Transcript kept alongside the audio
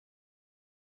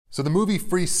So the movie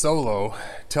Free Solo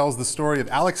tells the story of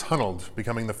Alex Honnold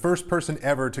becoming the first person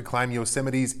ever to climb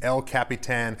Yosemite's El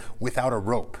Capitan without a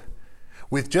rope.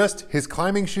 With just his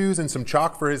climbing shoes and some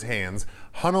chalk for his hands,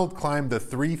 Honnold climbed the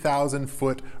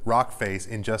 3,000-foot rock face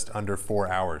in just under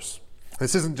 4 hours.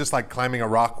 This isn't just like climbing a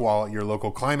rock wall at your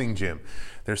local climbing gym.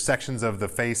 There's sections of the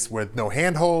face with no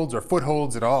handholds or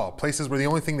footholds at all, places where the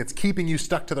only thing that's keeping you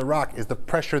stuck to the rock is the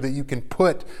pressure that you can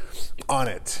put on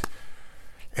it.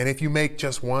 And if you make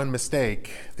just one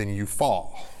mistake, then you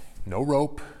fall. No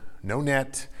rope, no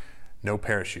net, no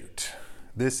parachute.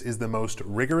 This is the most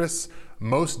rigorous,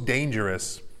 most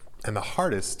dangerous, and the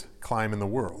hardest climb in the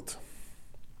world.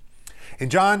 In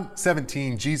John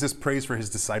 17, Jesus prays for his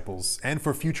disciples and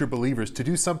for future believers to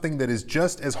do something that is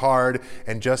just as hard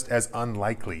and just as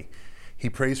unlikely. He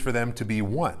prays for them to be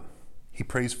one. He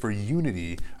prays for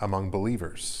unity among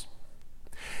believers.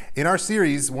 In our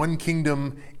series, One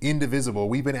Kingdom Indivisible,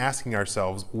 we've been asking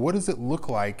ourselves, what does it look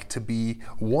like to be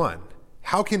one?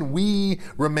 How can we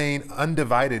remain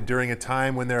undivided during a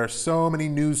time when there are so many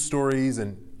news stories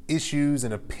and issues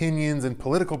and opinions and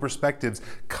political perspectives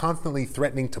constantly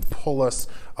threatening to pull us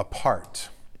apart?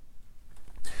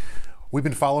 We've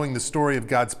been following the story of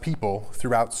God's people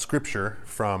throughout Scripture,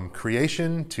 from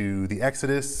creation to the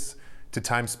Exodus, to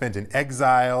time spent in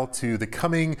exile, to the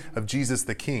coming of Jesus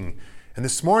the King. And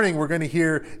this morning, we're going to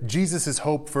hear Jesus'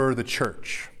 hope for the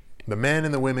church, the men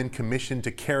and the women commissioned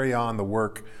to carry on the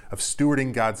work of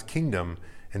stewarding God's kingdom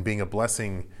and being a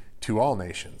blessing to all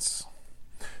nations.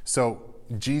 So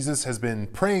Jesus has been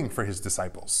praying for his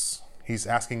disciples. He's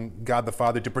asking God the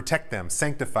Father to protect them,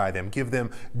 sanctify them, give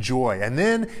them joy. And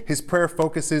then his prayer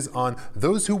focuses on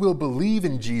those who will believe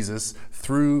in Jesus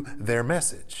through their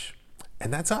message.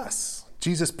 And that's us.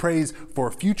 Jesus prays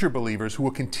for future believers who will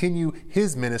continue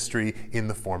his ministry in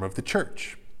the form of the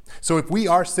church. So if we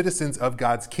are citizens of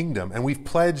God's kingdom and we've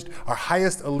pledged our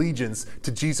highest allegiance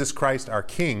to Jesus Christ, our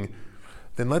King,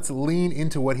 then let's lean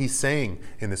into what he's saying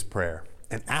in this prayer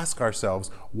and ask ourselves,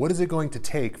 what is it going to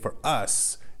take for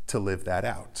us to live that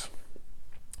out?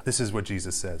 This is what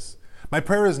Jesus says. My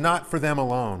prayer is not for them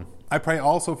alone. I pray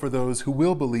also for those who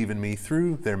will believe in me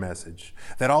through their message,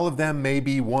 that all of them may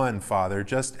be one, Father,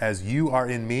 just as you are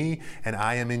in me and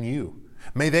I am in you.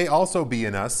 May they also be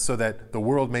in us, so that the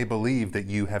world may believe that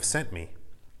you have sent me.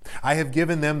 I have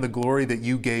given them the glory that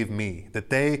you gave me, that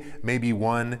they may be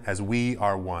one as we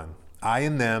are one, I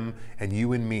in them and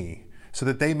you in me, so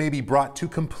that they may be brought to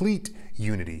complete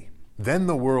unity. Then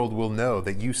the world will know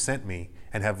that you sent me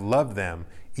and have loved them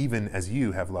even as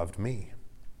you have loved me.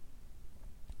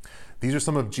 These are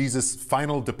some of Jesus'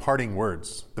 final departing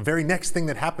words. The very next thing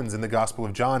that happens in the Gospel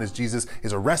of John is Jesus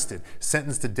is arrested,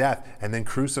 sentenced to death, and then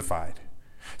crucified.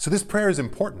 So this prayer is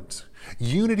important.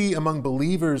 Unity among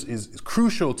believers is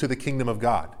crucial to the kingdom of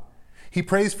God. He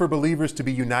prays for believers to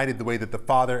be united the way that the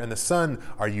Father and the Son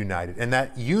are united, and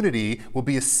that unity will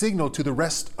be a signal to the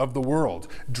rest of the world,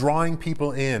 drawing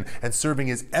people in and serving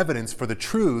as evidence for the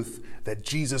truth that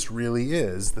Jesus really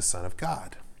is the Son of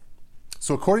God.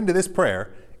 So according to this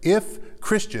prayer, if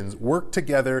Christians work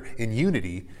together in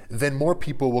unity, then more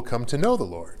people will come to know the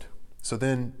Lord. So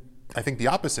then I think the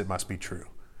opposite must be true.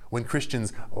 When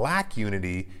Christians lack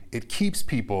unity, it keeps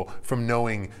people from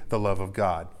knowing the love of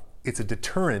God. It's a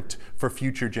deterrent for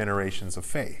future generations of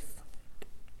faith.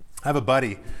 I have a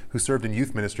buddy who served in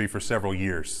youth ministry for several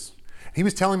years. He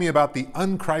was telling me about the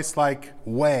un-Christ-like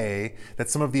way that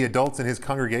some of the adults in his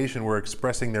congregation were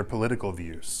expressing their political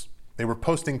views. They were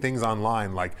posting things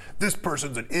online like, this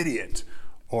person's an idiot,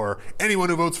 or anyone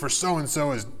who votes for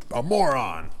so-and-so is a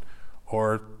moron,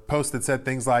 or posts that said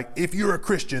things like, if you're a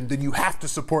Christian, then you have to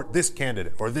support this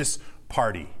candidate or this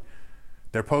party.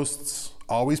 Their posts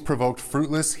always provoked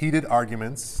fruitless, heated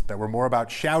arguments that were more about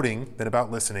shouting than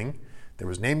about listening. There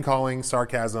was name-calling,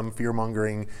 sarcasm,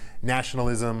 fear-mongering,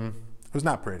 nationalism. It was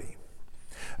not pretty.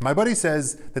 My buddy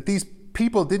says that these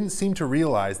people didn't seem to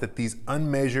realize that these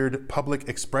unmeasured public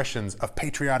expressions of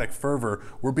patriotic fervor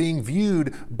were being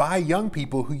viewed by young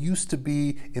people who used to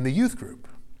be in the youth group.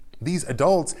 These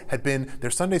adults had been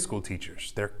their Sunday school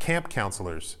teachers, their camp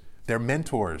counselors, their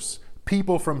mentors,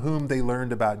 people from whom they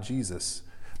learned about Jesus.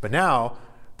 But now,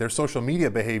 their social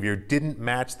media behavior didn't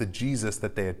match the Jesus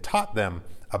that they had taught them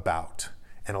about.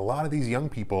 And a lot of these young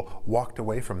people walked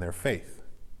away from their faith.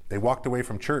 They walked away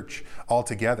from church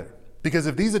altogether. Because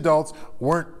if these adults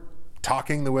weren't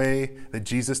talking the way that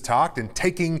Jesus talked and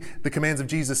taking the commands of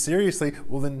Jesus seriously,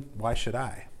 well then why should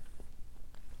I?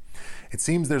 It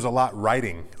seems there's a lot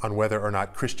riding on whether or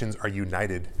not Christians are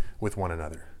united with one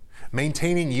another.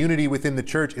 Maintaining unity within the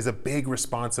church is a big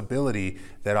responsibility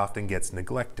that often gets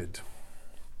neglected.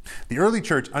 The early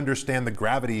church understand the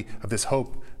gravity of this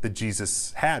hope that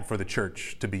Jesus had for the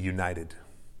church to be united.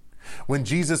 When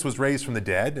Jesus was raised from the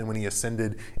dead and when he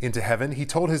ascended into heaven, he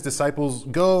told his disciples,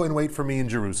 "Go and wait for me in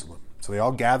Jerusalem." So they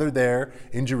all gathered there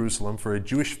in Jerusalem for a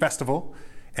Jewish festival.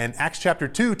 And Acts chapter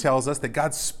 2 tells us that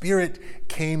God's Spirit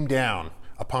came down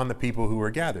upon the people who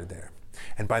were gathered there.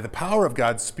 And by the power of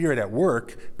God's Spirit at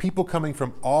work, people coming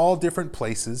from all different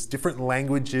places, different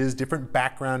languages, different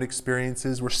background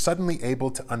experiences were suddenly able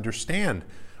to understand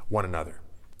one another.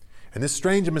 And this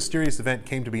strange and mysterious event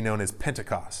came to be known as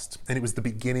Pentecost, and it was the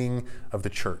beginning of the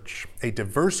church, a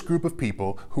diverse group of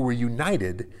people who were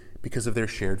united because of their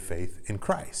shared faith in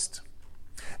Christ.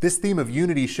 This theme of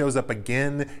unity shows up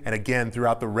again and again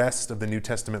throughout the rest of the New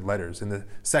Testament letters in the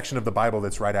section of the Bible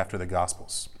that's right after the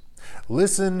Gospels.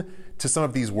 Listen to some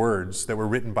of these words that were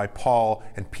written by Paul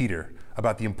and Peter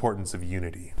about the importance of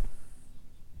unity.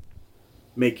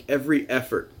 Make every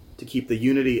effort to keep the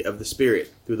unity of the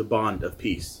Spirit through the bond of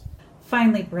peace.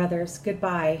 Finally, brothers,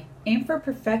 goodbye. Aim for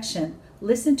perfection.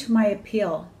 Listen to my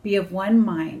appeal. Be of one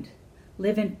mind.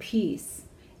 Live in peace.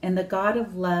 And the God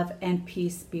of love and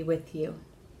peace be with you.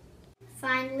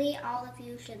 Finally, all of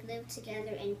you should live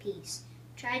together in peace.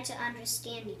 Try to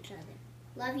understand each other.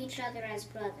 Love each other as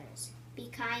brothers. Be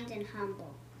kind and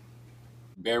humble.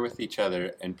 Bear with each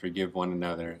other and forgive one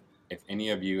another. If any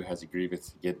of you has a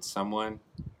grievance against someone,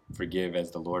 forgive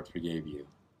as the Lord forgave you.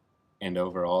 And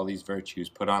over all these virtues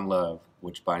put on love,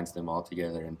 which binds them all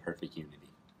together in perfect unity.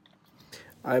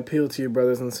 I appeal to you,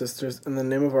 brothers and sisters, in the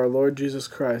name of our Lord Jesus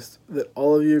Christ, that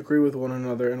all of you agree with one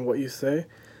another in what you say,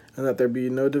 and that there be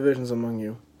no divisions among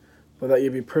you, but that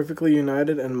you be perfectly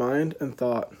united in mind and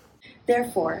thought.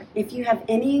 Therefore, if you have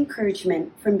any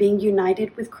encouragement from being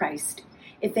united with Christ,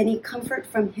 if any comfort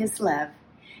from his love,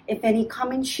 if any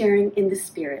common sharing in the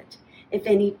Spirit, if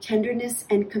any tenderness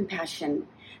and compassion,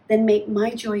 then make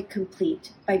my joy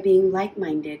complete by being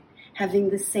like-minded, having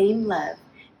the same love,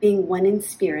 being one in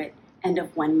spirit and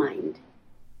of one mind.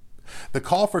 The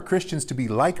call for Christians to be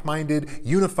like-minded,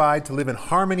 unified, to live in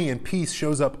harmony and peace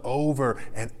shows up over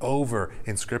and over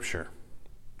in Scripture.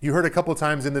 You heard a couple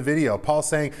times in the video, Paul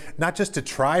saying not just to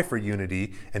try for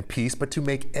unity and peace, but to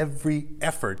make every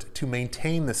effort to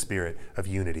maintain the spirit of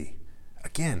unity.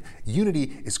 Again,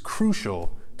 unity is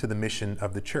crucial to the mission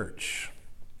of the church.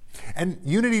 And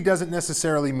unity doesn't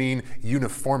necessarily mean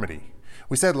uniformity.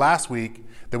 We said last week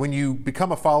that when you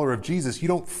become a follower of Jesus, you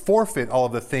don't forfeit all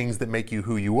of the things that make you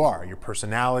who you are, your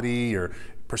personality, your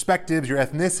perspectives, your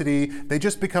ethnicity. They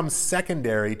just become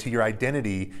secondary to your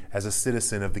identity as a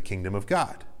citizen of the kingdom of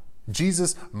God.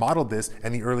 Jesus modeled this,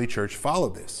 and the early church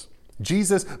followed this.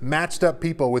 Jesus matched up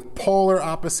people with polar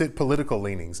opposite political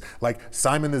leanings, like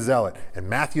Simon the Zealot and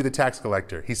Matthew the tax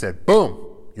collector. He said,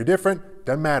 boom, you're different,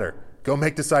 doesn't matter. Go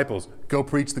make disciples. Go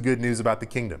preach the good news about the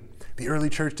kingdom. The early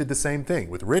church did the same thing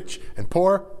with rich and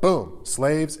poor, boom,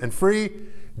 slaves and free,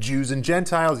 Jews and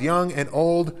Gentiles, young and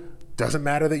old. Doesn't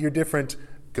matter that you're different.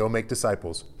 Go make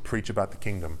disciples. Preach about the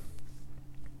kingdom.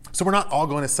 So we're not all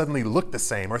going to suddenly look the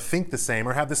same or think the same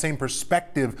or have the same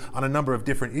perspective on a number of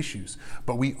different issues,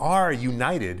 but we are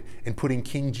united in putting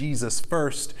King Jesus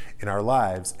first in our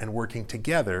lives and working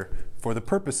together for the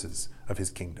purposes of his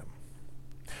kingdom.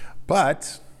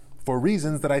 But for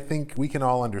reasons that I think we can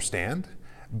all understand,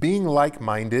 being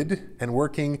like-minded and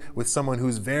working with someone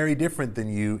who's very different than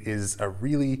you is a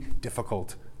really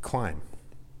difficult climb.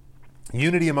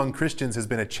 Unity among Christians has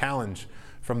been a challenge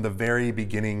from the very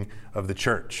beginning of the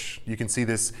church. You can see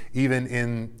this even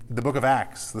in the book of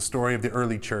Acts, the story of the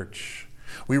early church.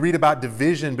 We read about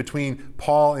division between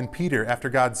Paul and Peter after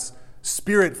God's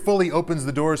Spirit fully opens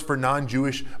the doors for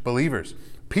non-Jewish believers.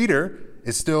 Peter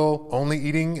is still only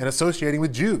eating and associating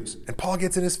with Jews, and Paul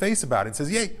gets in his face about it and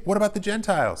says, "Yay, what about the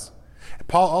Gentiles?"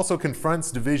 Paul also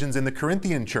confronts divisions in the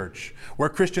Corinthian church, where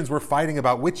Christians were fighting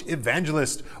about which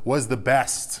evangelist was the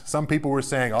best. Some people were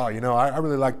saying, I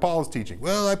really like Paul's teaching.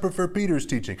 Well, I prefer Peter's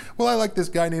teaching. Well, I like this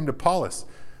guy named Apollos.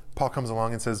 Paul comes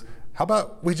along and says, how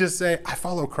about we just say, I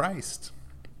follow Christ?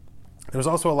 There was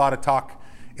also a lot of talk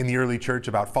in the early church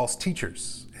about false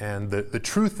teachers and the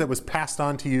truth that was passed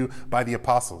on to you by the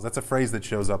apostles. That's a phrase that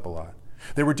shows up a lot.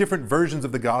 There were different versions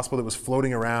of the gospel that was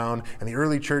floating around, and the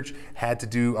early church had to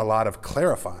do a lot of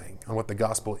clarifying on what the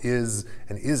gospel is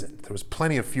and isn't. There was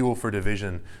plenty of fuel for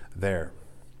division there.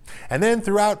 And then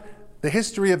throughout the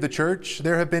history of the church,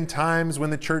 there have been times when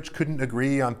the church couldn't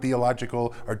agree on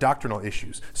theological or doctrinal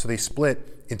issues, so they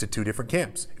split into two different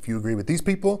camps. If you agree with these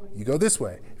people, you go this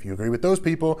way. If you agree with those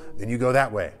people, then you go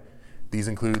that way. These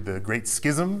include the Great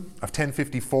Schism of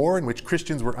 1054, in which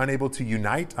Christians were unable to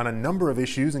unite on a number of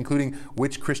issues, including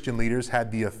which Christian leaders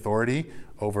had the authority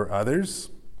over others.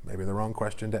 Maybe the wrong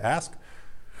question to ask.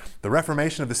 The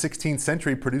Reformation of the 16th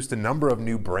century produced a number of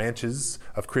new branches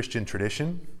of Christian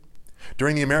tradition.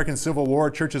 During the American Civil War,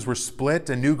 churches were split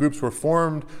and new groups were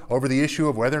formed over the issue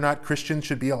of whether or not Christians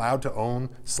should be allowed to own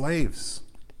slaves.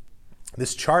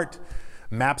 This chart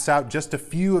maps out just a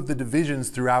few of the divisions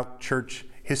throughout church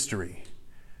history.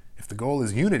 If the goal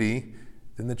is unity,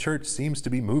 then the church seems to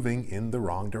be moving in the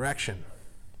wrong direction.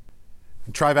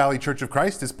 The Tri-Valley Church of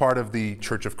Christ is part of the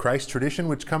Church of Christ tradition,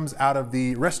 which comes out of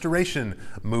the Restoration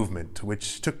movement,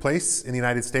 which took place in the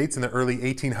United States in the early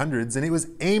 1800s, and it was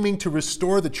aiming to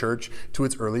restore the church to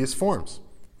its earliest forms.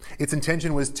 Its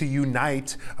intention was to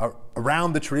unite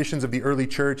around the traditions of the early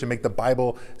church and make the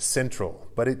Bible central,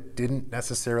 but it didn't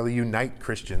necessarily unite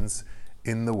Christians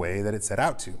in the way that it set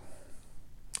out to.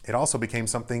 It also became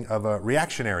something of a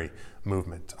reactionary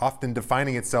movement, often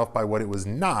defining itself by what it was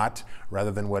not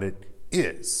rather than what it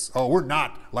is. Oh, we're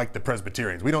not like the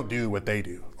Presbyterians. We don't do what they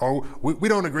do. Oh, we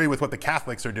don't agree with what the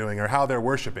Catholics are doing or how they're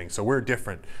worshiping, so we're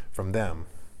different from them.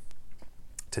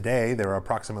 Today, there are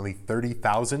approximately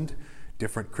 30,000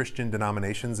 different Christian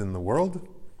denominations in the world.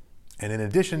 And in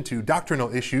addition to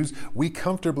doctrinal issues, we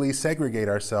comfortably segregate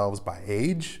ourselves by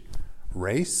age,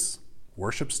 race,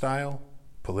 worship style,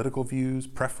 political views,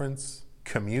 preference,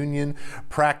 communion,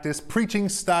 practice, preaching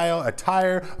style,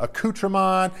 attire,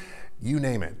 accoutrement, you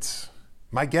name it.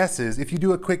 My guess is if you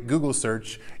do a quick Google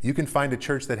search, you can find a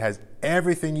church that has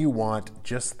everything you want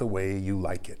just the way you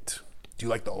like it. Do you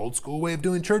like the old school way of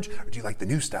doing church, or do you like the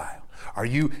new style? Are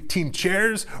you team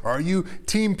chairs or are you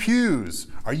team pews?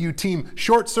 Are you team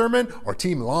short sermon or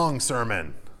team long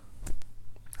sermon?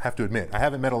 I have to admit, I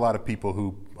haven't met a lot of people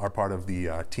who are part of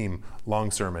the team long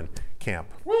sermon camp.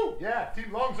 Woo! Yeah,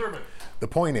 team long sermon. The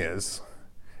point is,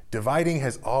 dividing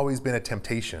has always been a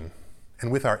temptation.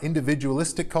 And with our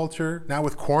individualistic culture, now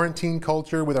with quarantine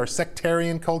culture, with our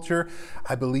sectarian culture,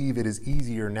 I believe it is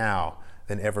easier now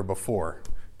than ever before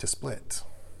to split.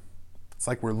 It's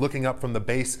like we're looking up from the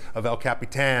base of El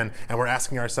Capitan and we're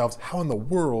asking ourselves, how in the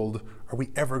world are we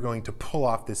ever going to pull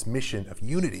off this mission of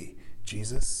unity,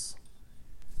 Jesus?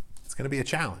 It's going to be a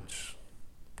challenge.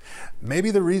 Maybe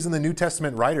the reason the New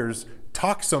Testament writers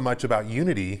talk so much about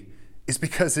unity is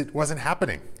because it wasn't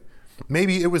happening.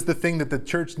 Maybe it was the thing that the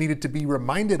church needed to be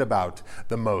reminded about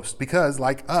the most, because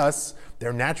like us,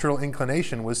 their natural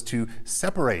inclination was to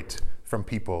separate from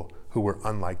people who were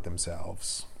unlike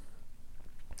themselves.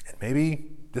 And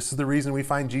maybe this is the reason we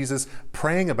find Jesus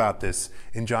praying about this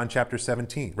in John chapter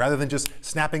 17, rather than just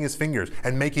snapping his fingers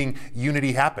and making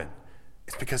unity happen.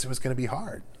 It's because it was going to be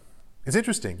hard. It's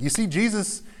interesting. You see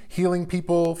Jesus healing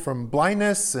people from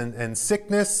blindness and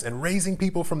sickness and raising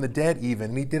people from the dead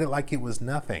even, and he did it like it was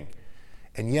nothing.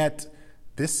 And yet,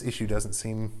 this issue doesn't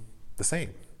seem the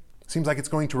same. It seems like it's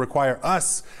going to require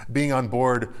us being on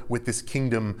board with this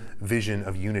kingdom vision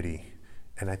of unity.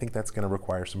 And I think that's going to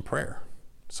require some prayer.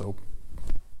 So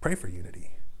pray for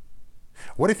unity.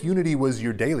 What if unity was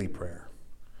your daily prayer?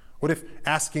 What if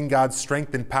asking God's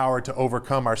strength and power to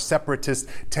overcome our separatist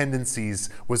tendencies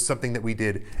was something that we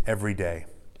did every day?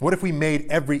 What if we made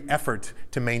every effort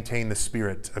to maintain the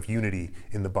spirit of unity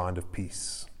in the bond of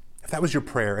peace? If that was your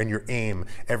prayer and your aim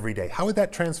every day, how would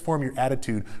that transform your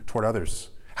attitude toward others?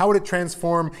 How would it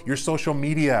transform your social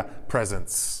media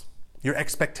presence, your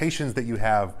expectations that you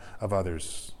have of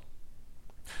others?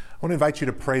 I want to invite you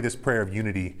to pray this prayer of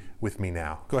unity with me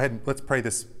now. Go ahead and let's pray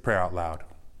this prayer out loud.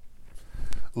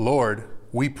 Lord,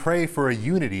 we pray for a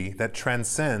unity that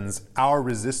transcends our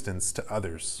resistance to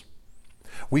others.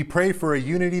 We pray for a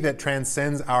unity that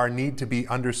transcends our need to be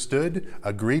understood,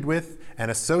 agreed with, and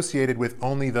associated with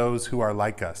only those who are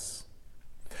like us.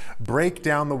 Break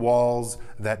down the walls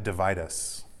that divide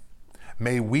us.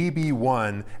 May we be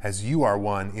one as you are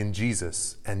one in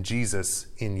Jesus and Jesus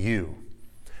in you.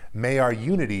 May our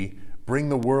unity bring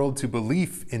the world to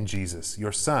belief in Jesus,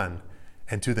 your Son,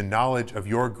 and to the knowledge of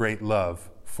your great love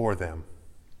for them.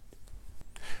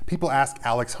 People ask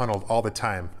Alex Honnold all the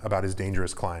time about his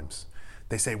dangerous climbs.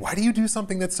 They say, why do you do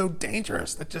something that's so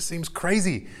dangerous? That just seems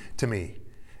crazy to me.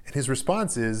 And his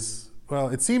response is, well,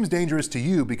 it seems dangerous to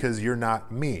you because you're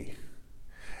not me.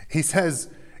 He says,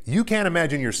 you can't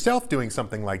imagine yourself doing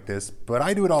something like this, but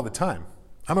I do it all the time.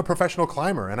 I'm a professional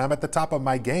climber and I'm at the top of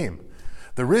my game.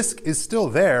 The risk is still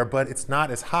there, but it's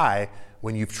not as high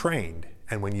when you've trained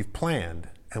and when you've planned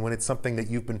and when it's something that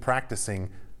you've been practicing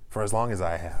for as long as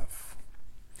I have.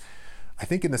 I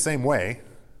think in the same way,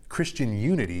 Christian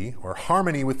unity or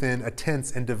harmony within a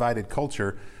tense and divided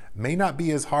culture may not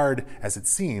be as hard as it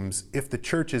seems if the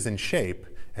church is in shape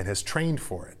and has trained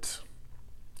for it.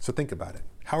 So think about it.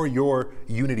 How are your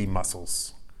unity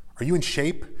muscles? Are you in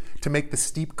shape to make the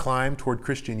steep climb toward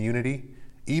Christian unity?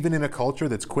 even in a culture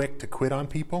that's quick to quit on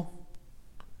people?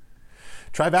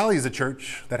 Tri-Valley is a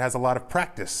church that has a lot of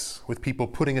practice with people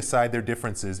putting aside their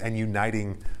differences and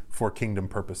uniting for kingdom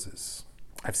purposes.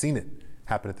 I've seen it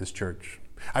happen at this church.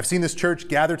 I've seen this church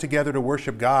gather together to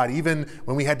worship God, even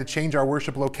when we had to change our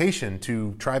worship location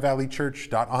to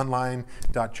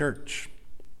trivalleychurch.online.church.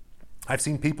 I've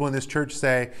seen people in this church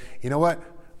say, you know what?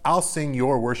 I'll sing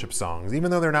your worship songs,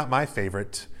 even though they're not my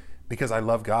favorite, because I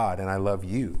love God and I love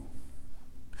you.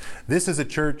 This is a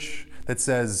church that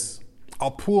says,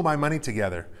 I'll pool my money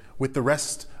together with the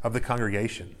rest of the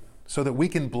congregation so that we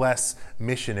can bless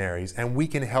missionaries and we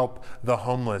can help the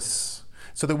homeless,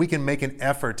 so that we can make an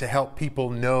effort to help people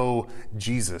know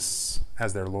Jesus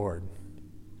as their Lord.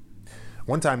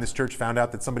 One time this church found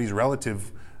out that somebody's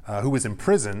relative who was in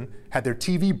prison had their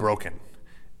TV broken.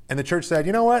 And the church said,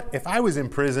 you know what? If I was in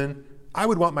prison, I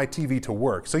would want my TV to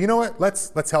work. So you know what?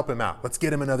 Let's help him out. Let's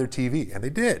get him another TV. And they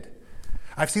did.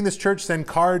 I've seen this church send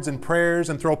cards and prayers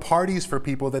and throw parties for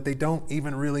people that they don't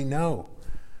even really know.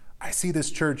 I see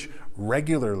this church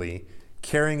regularly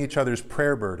carrying each other's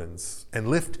prayer burdens and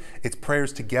lift its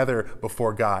prayers together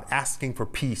before God, asking for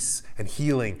peace and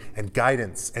healing and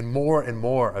guidance and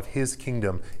more of His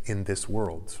kingdom in this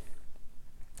world.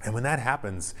 And when that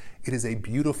happens, it is a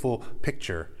beautiful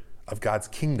picture of God's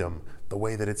kingdom the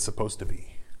way that it's supposed to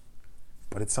be.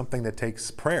 But it's something that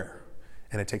takes prayer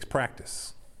and it takes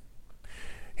practice.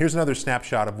 Here's another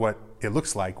snapshot of what it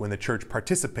looks like when the church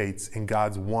participates in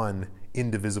God's one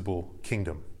indivisible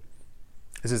kingdom.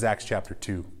 This is Acts chapter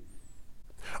 2.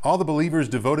 All the believers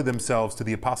devoted themselves to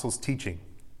the apostles' teaching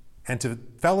and to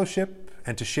fellowship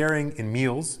and to sharing in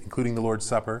meals, including the Lord's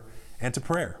Supper, and to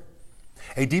prayer.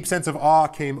 A deep sense of awe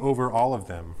came over all of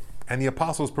them, and the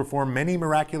apostles performed many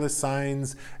miraculous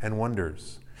signs and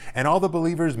wonders. And all the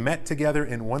believers met together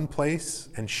in one place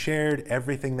and shared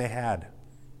everything they had.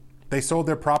 They sold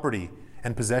their property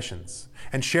and possessions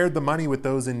and shared the money with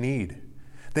those in need.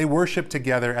 They worshiped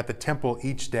together at the temple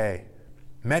each day,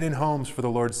 met in homes for the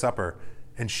Lord's Supper,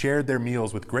 and shared their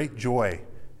meals with great joy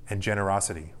and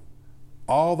generosity,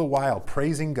 all the while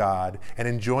praising God and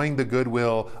enjoying the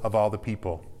goodwill of all the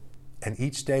people. And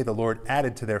each day the Lord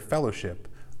added to their fellowship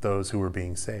those who were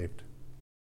being saved.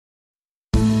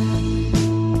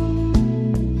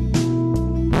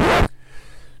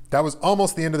 That was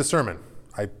almost the end of the sermon.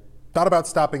 I thought about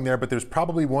stopping there, but there's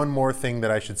probably one more thing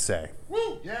that I should say.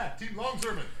 Woo! Yeah, Team Long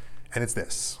Sermon. And it's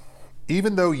this.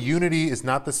 Even though unity is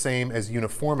not the same as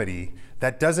uniformity,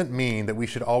 that doesn't mean that we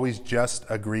should always just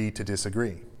agree to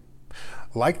disagree.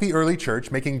 Like the early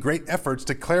church, making great efforts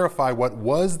to clarify what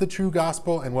was the true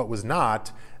gospel and what was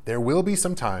not, there will be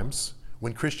some times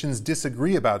when Christians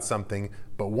disagree about something,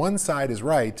 but one side is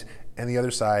right and the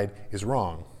other side is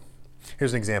wrong.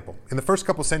 Here's an example. In the first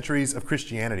couple centuries of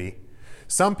Christianity,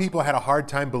 some people had a hard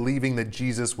time believing that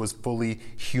Jesus was fully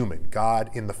human, God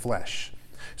in the flesh.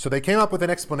 So they came up with an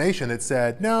explanation that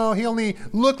said, no, he only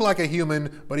looked like a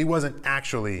human, but he wasn't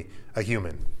actually a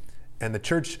human. And the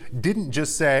church didn't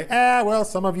just say, well,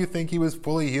 some of you think he was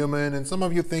fully human and some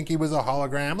of you think he was a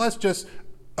hologram. Let's just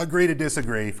agree to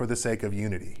disagree for the sake of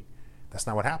unity. That's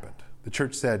not what happened. The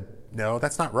church said, no,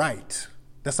 that's not right.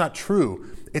 That's not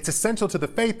true. It's essential to the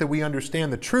faith that we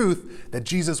understand the truth that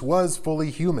Jesus was fully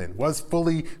human, was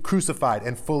fully crucified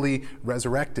and fully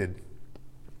resurrected.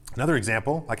 Another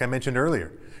example, like I mentioned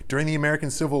earlier, during the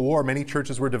American Civil War, many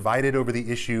churches were divided over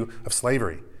the issue of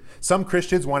slavery. Some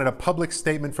Christians wanted a public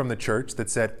statement from the church that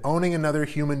said owning another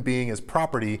human being as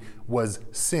property was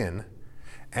sin,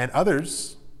 and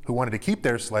others who wanted to keep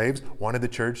their slaves wanted the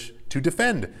church to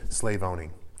defend slave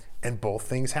owning. And both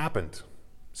things happened.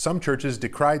 Some churches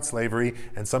decried slavery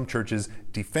and some churches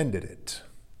defended it.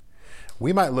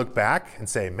 We might look back and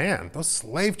say, man, those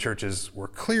slave churches were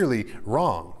clearly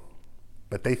wrong,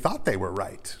 but they thought they were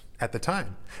right at the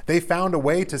time. They found a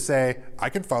way to say, I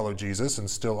can follow Jesus and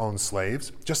still own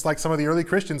slaves, just like some of the early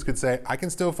Christians could say, I can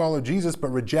still follow Jesus but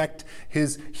reject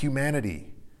his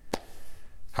humanity.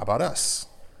 How about us?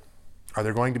 Are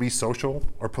there going to be social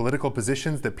or political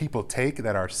positions that people take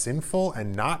that are sinful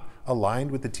and not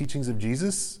aligned with the teachings of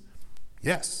Jesus?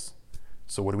 Yes.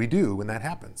 So what do we do when that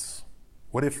happens?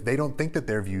 What if they don't think that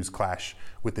their views clash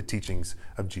with the teachings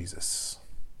of Jesus?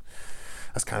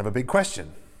 That's kind of a big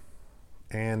question,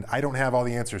 and I don't have all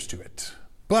the answers to it.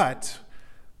 But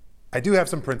I do have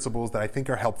some principles that I think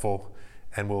are helpful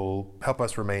and will help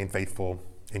us remain faithful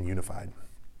and unified.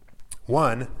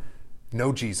 One,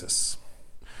 know Jesus.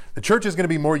 The church is going to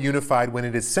be more unified when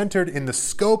it is centered in the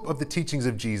scope of the teachings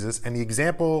of Jesus and the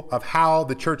example of how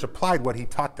the church applied what he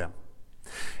taught them.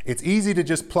 It's easy to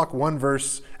just pluck one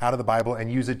verse out of the Bible and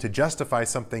use it to justify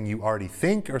something you already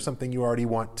think or something you already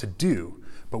want to do.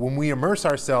 But when we immerse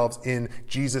ourselves in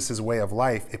Jesus' way of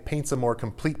life, it paints a more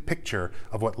complete picture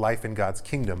of what life in God's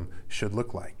kingdom should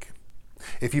look like.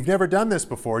 If you've never done this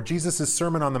before, Jesus'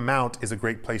 Sermon on the Mount is a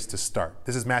great place to start.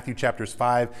 This is Matthew chapters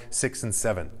 5, 6, and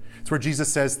 7. It's where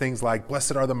Jesus says things like,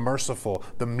 "Blessed are the merciful,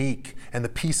 the meek, and the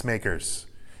peacemakers."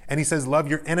 And he says, "Love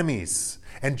your enemies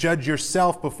and judge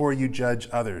yourself before you judge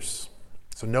others."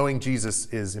 So knowing Jesus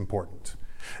is important.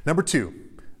 Number 2,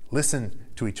 listen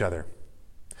to each other.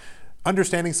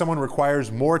 Understanding someone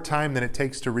requires more time than it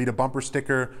takes to read a bumper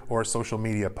sticker or a social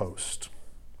media post.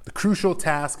 The crucial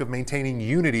task of maintaining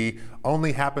unity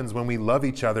only happens when we love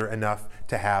each other enough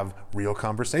to have real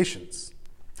conversations.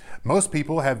 Most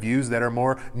people have views that are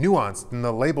more nuanced than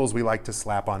the labels we like to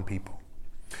slap on people.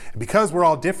 And because we're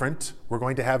all different, we're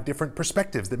going to have different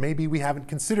perspectives that maybe we haven't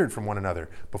considered from one another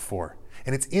before.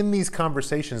 And it's in these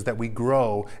conversations that we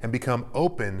grow and become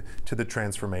open to the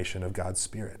transformation of God's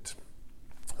Spirit.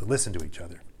 Listen to each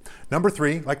other. Number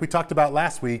 3, like we talked about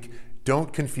last week,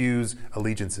 don't confuse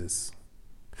allegiances.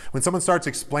 When someone starts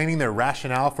explaining their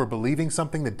rationale for believing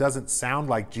something that doesn't sound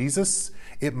like Jesus,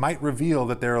 it might reveal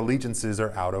that their allegiances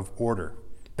are out of order.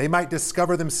 They might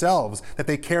discover themselves that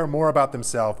they care more about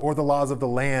themselves or the laws of the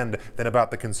land than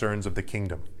about the concerns of the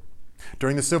kingdom.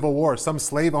 During the Civil War, some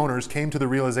slave owners came to the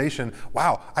realization,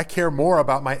 wow, I care more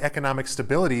about my economic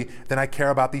stability than I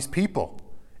care about these people.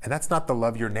 And that's not the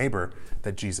love your neighbor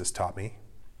that Jesus taught me.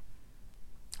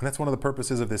 And that's one of the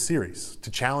purposes of this series, to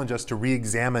challenge us to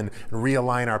re-examine and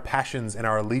realign our passions and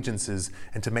our allegiances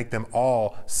and to make them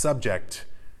all subject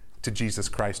to Jesus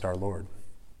Christ our Lord.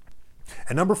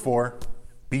 And number 4,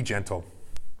 be gentle.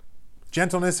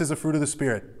 Gentleness is a fruit of the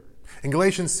Spirit. In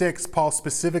Galatians 6, Paul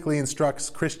specifically instructs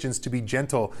Christians to be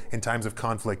gentle in times of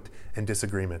conflict and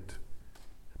disagreement.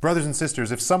 Brothers and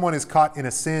sisters, if someone is caught in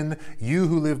a sin, you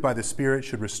who live by the Spirit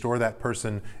should restore that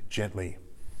person gently.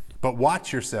 But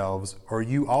watch yourselves, or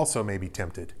you also may be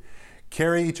tempted.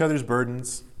 Carry each other's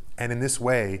burdens, and in this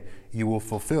way you will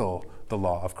fulfill the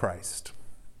law of Christ.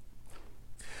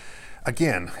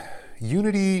 Again,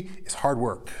 unity is hard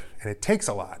work, and it takes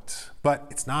a lot, but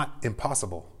it's not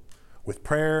impossible. With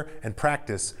prayer and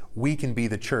practice, we can be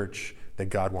the church that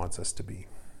God wants us to be.